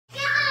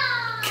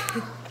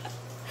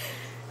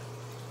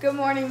Good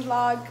morning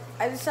vlog.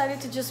 I decided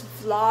to just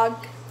vlog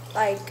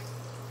like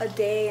a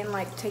day and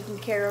like taking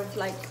care of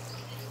like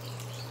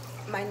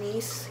my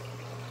niece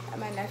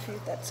and my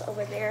nephew that's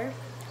over there.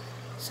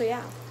 So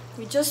yeah,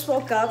 we just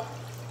woke up.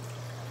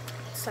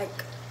 It's like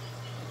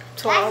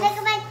 12. Guys, look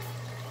at my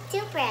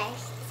toothbrush.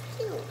 It's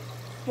cute.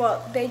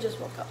 Well, they just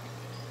woke up.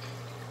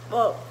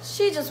 Well,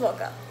 she just woke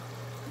up.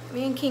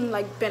 Me and King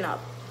like been up.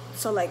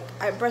 So like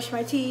I brush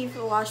my teeth,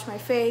 wash my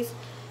face,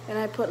 and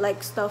I put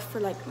like stuff for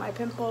like my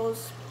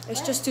pimples. It's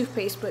just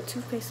toothpaste, but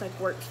toothpaste like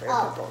works for your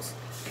pimples.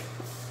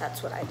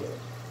 That's what I do.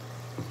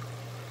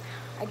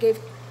 I gave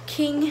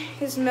King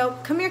his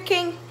milk. Come here,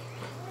 King.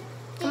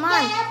 Come on.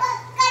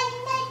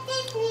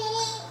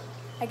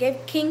 I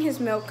gave King his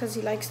milk because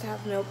he likes to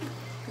have milk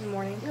in the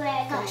morning.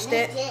 Finished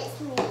it.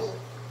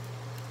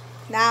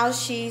 Now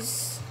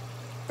she's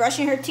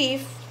brushing her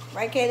teeth.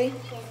 Right, Kaylee?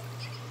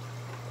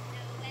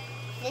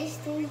 This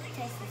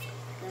toothpaste is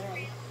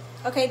good.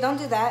 Okay, don't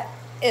do that.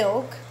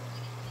 Ilk.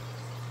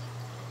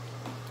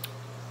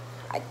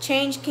 I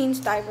changed King's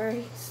diaper.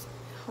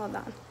 Hold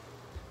on.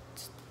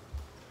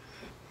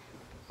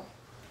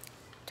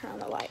 Turn on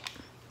the light.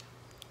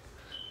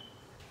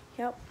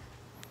 Yep.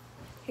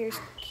 Here's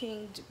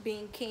King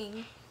being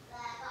King.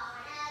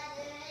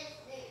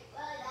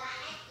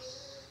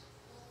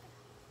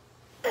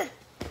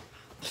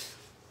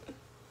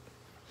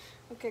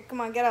 Okay,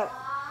 come on, get up.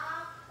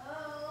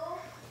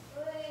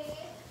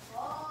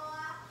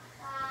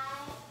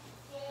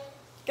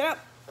 Get up.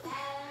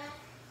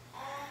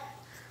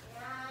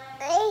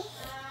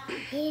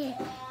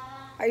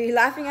 Are you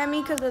laughing at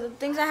me because of the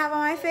things I have on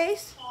my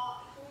face?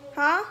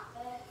 Huh?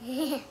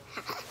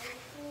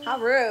 How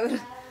rude.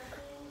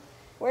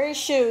 Where are your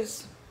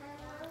shoes?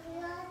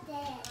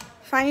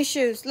 Find your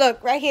shoes.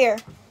 Look, right here.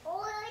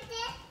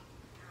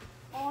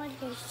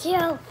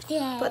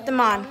 Put them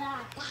on.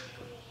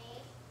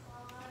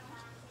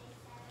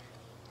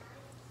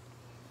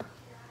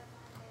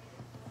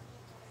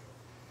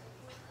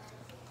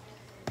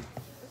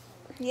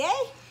 Yay?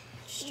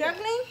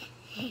 Struggling?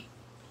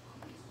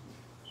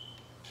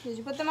 Did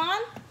you put them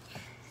on?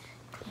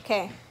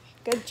 Okay.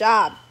 Good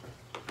job.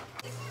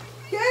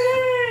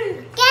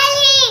 Kelly!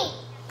 Kelly!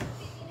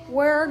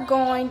 We're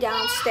going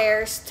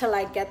downstairs to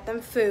like get them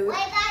food. Wait,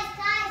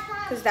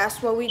 guys, Because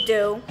that's what we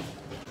do.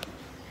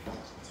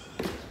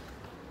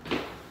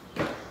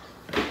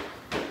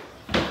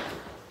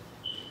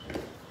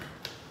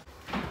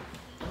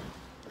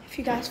 If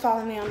you guys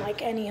follow me on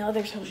like any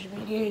other social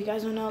media, you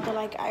guys will know that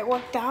like I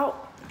worked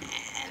out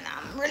and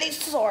I'm really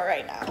sore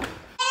right now.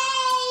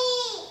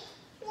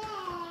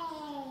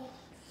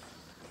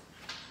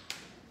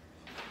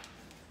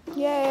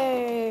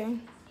 Yay!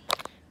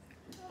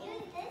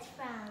 Who's this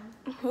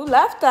from? Who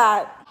left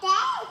that?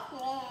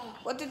 Daddy.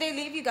 What did they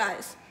leave you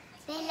guys?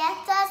 They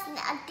left us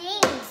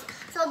things.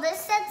 So this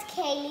says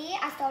Kaylee.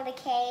 I start a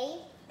K.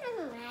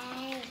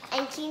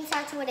 And Keen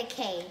starts with a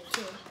K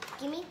too.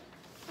 Gimme.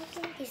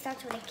 He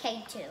starts with a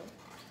K too.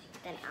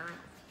 Then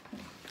I.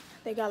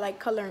 They got like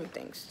coloring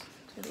things.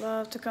 They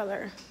love to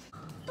color.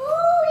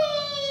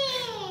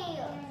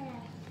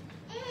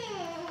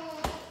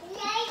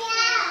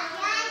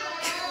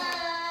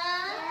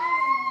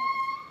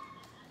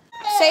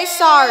 Say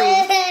sorry.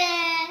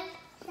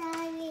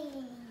 Sorry.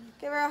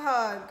 Give her a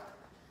hug.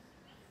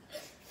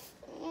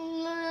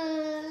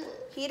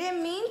 He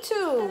didn't mean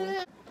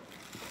to.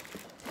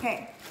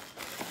 Okay.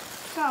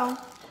 So,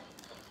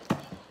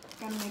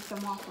 gotta make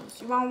them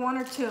waffles. You want one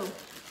or two?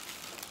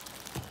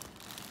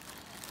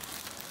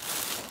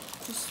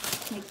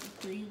 Just make the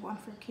three. One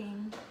for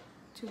King,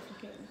 two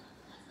for Kaylee.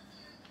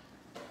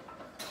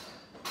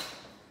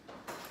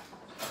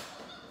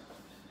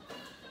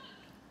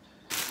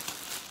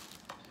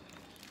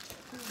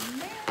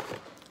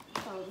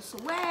 Throw this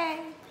away.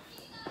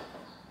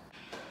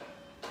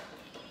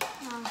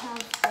 Now I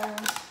have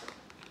the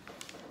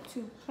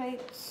 2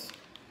 plates.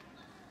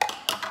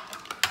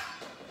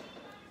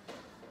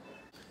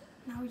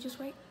 Now we just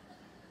wait.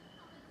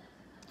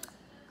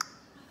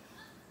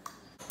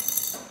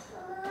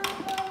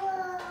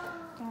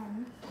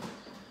 Then,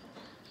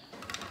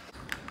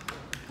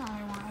 now I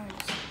want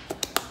eggs.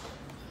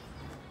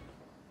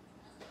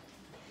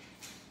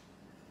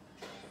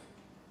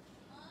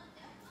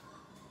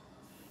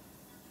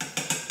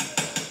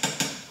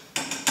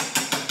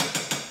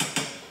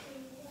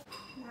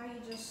 Now you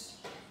just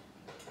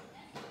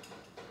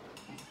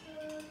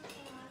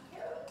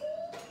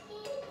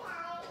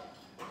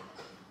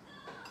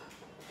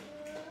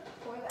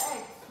pour the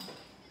eggs.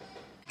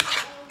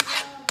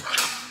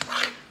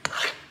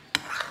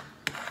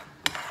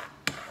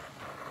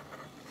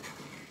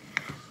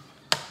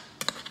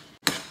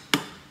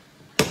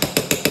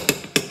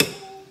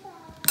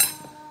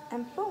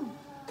 And boom.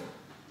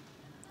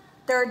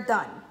 They're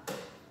done.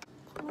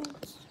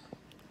 Let's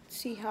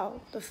see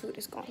how the food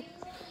is going.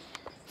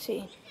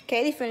 See,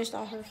 Katie finished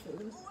all her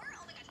food.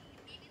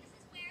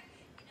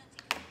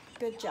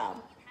 Good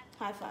job.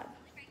 High five.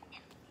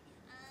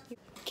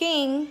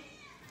 King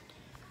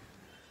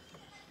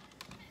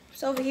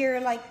is over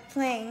here like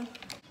playing.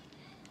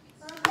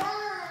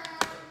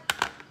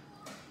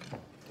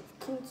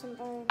 Need some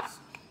eggs.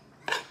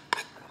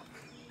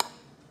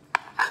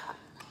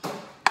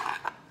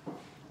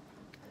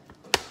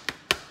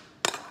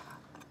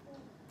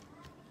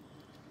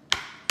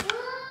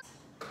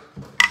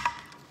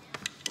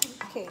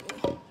 Okay,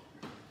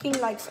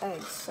 King likes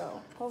eggs,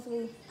 so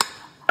hopefully.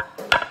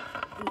 Yes.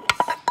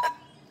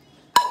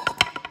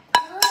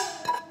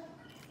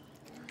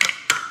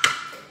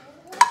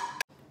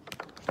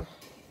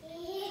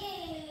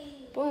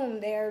 Boom!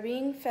 They are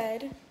being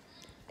fed.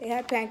 They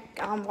had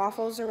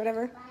waffles or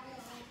whatever.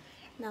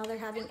 Now they're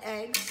having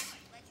eggs.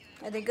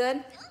 Are they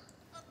good?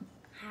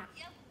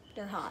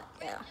 They're hot.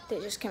 Yeah, they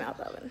just came out of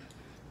the oven.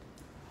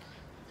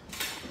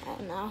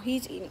 And now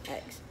he's eating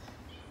eggs.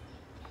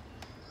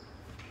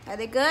 Are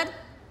they good?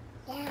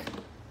 Yeah.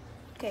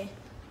 Okay,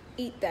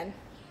 eat then.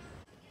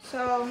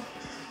 So,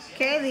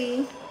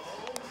 Kaylee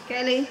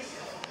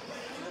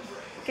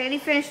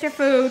finished her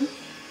food.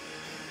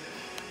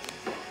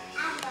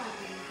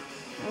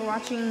 We're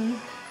watching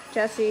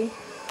Jesse.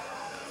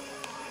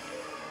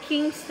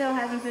 King still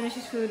hasn't finished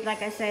his food,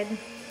 like I said,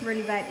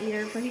 really bad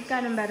eater, but he's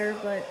gotten better,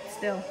 but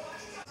still.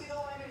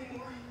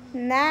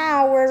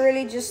 Now we're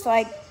really just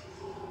like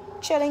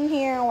chilling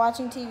here and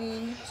watching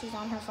TV. She's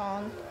on her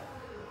phone.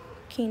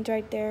 King's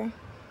right there.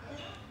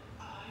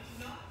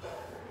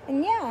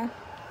 And yeah,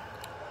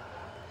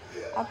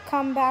 I'll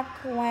come back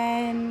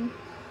when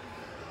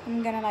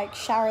I'm gonna like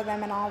shower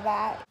them and all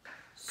that.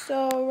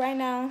 So right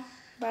now,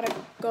 about to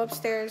go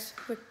upstairs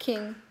with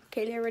King.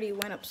 Kaylee already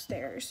went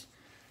upstairs,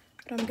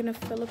 but I'm gonna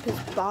fill up his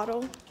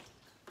bottle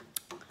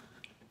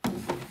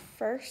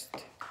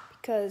first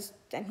because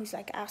then he's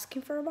like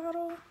asking for a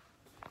bottle.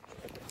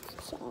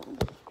 So.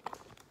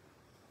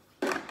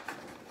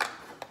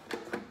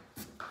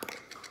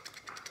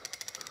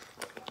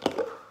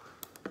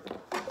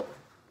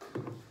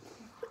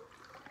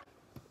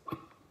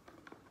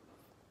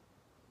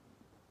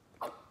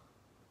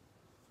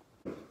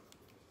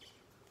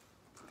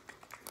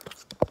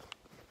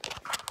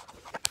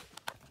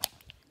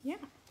 Yeah.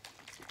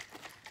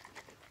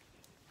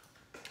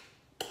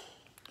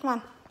 Come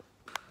on.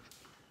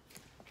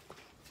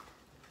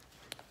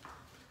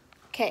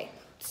 Okay,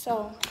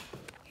 so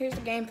here's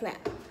the game plan.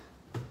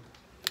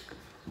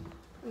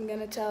 I'm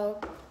gonna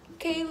tell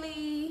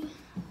Kaylee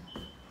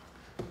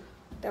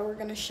that we're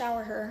gonna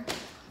shower her,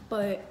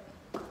 but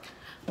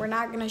we're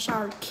not gonna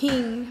shower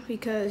King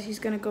because he's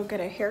gonna go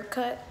get a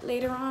haircut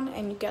later on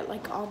and you get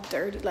like all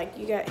dirty, like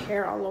you get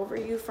hair all over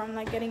you from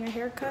like getting a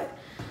haircut.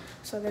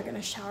 So they're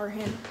gonna shower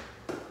him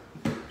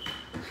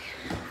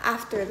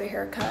after the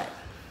haircut.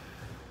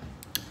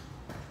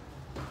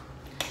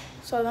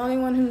 So the only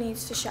one who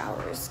needs to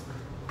shower is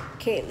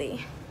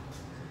Kaylee.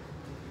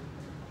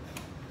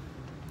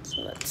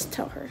 So let's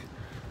tell her.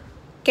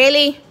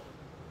 Kaylee,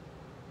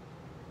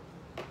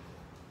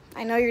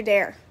 I know you're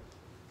there.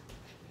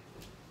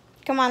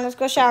 Come on, let's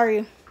go shower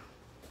you.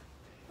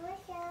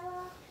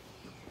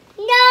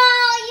 No,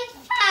 you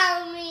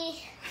found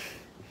me.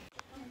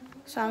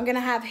 So I'm gonna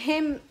have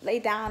him lay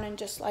down and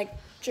just like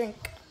drink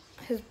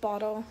his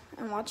bottle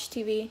and watch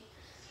TV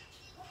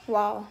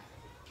while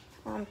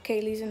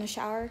Kaylee's in the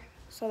shower.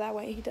 So that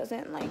way he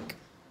doesn't like,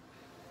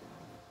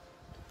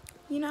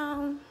 you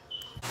know.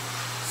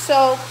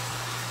 So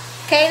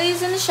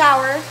Kaylee's in the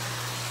shower.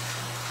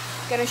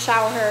 Gonna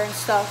shower her and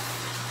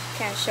stuff.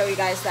 Can't show you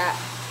guys that.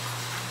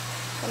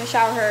 Gonna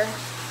shower her.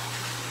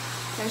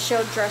 And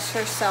she'll dress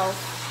herself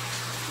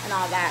and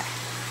all that.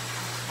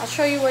 I'll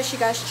show you what she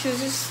guys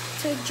chooses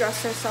to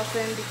dress herself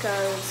in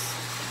because.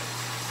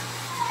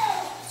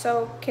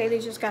 So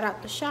Kaylee just got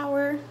out the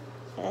shower.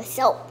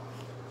 Soap.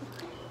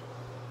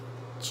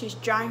 She's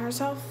drying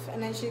herself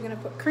and then she's gonna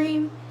put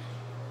cream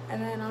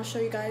and then I'll show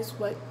you guys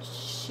what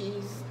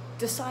she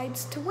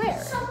decides to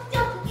wear.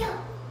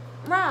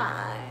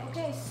 Right.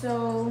 Okay,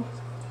 so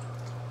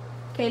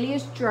Kaylee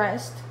is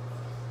dressed.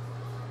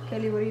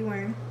 Kaylee, what are you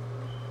wearing?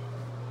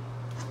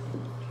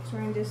 She's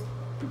wearing this,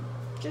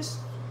 just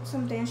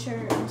some dance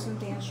shirt and some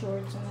dance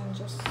shorts and then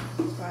just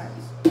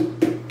slides.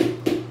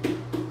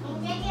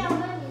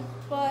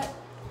 But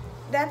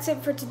that's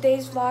it for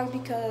today's vlog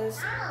because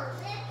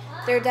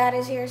their dad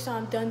is here, so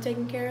I'm done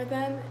taking care of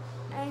them.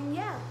 And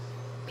yeah,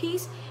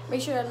 peace. Make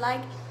sure to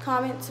like,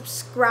 comment,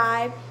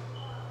 subscribe,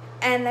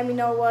 and let me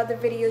know what other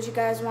videos you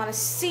guys want to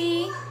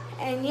see.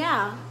 And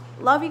yeah,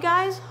 love you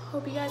guys.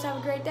 Hope you guys have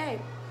a great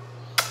day.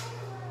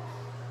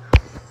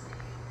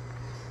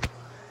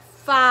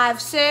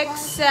 5, 6,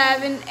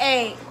 7,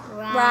 8.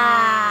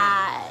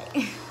 Right.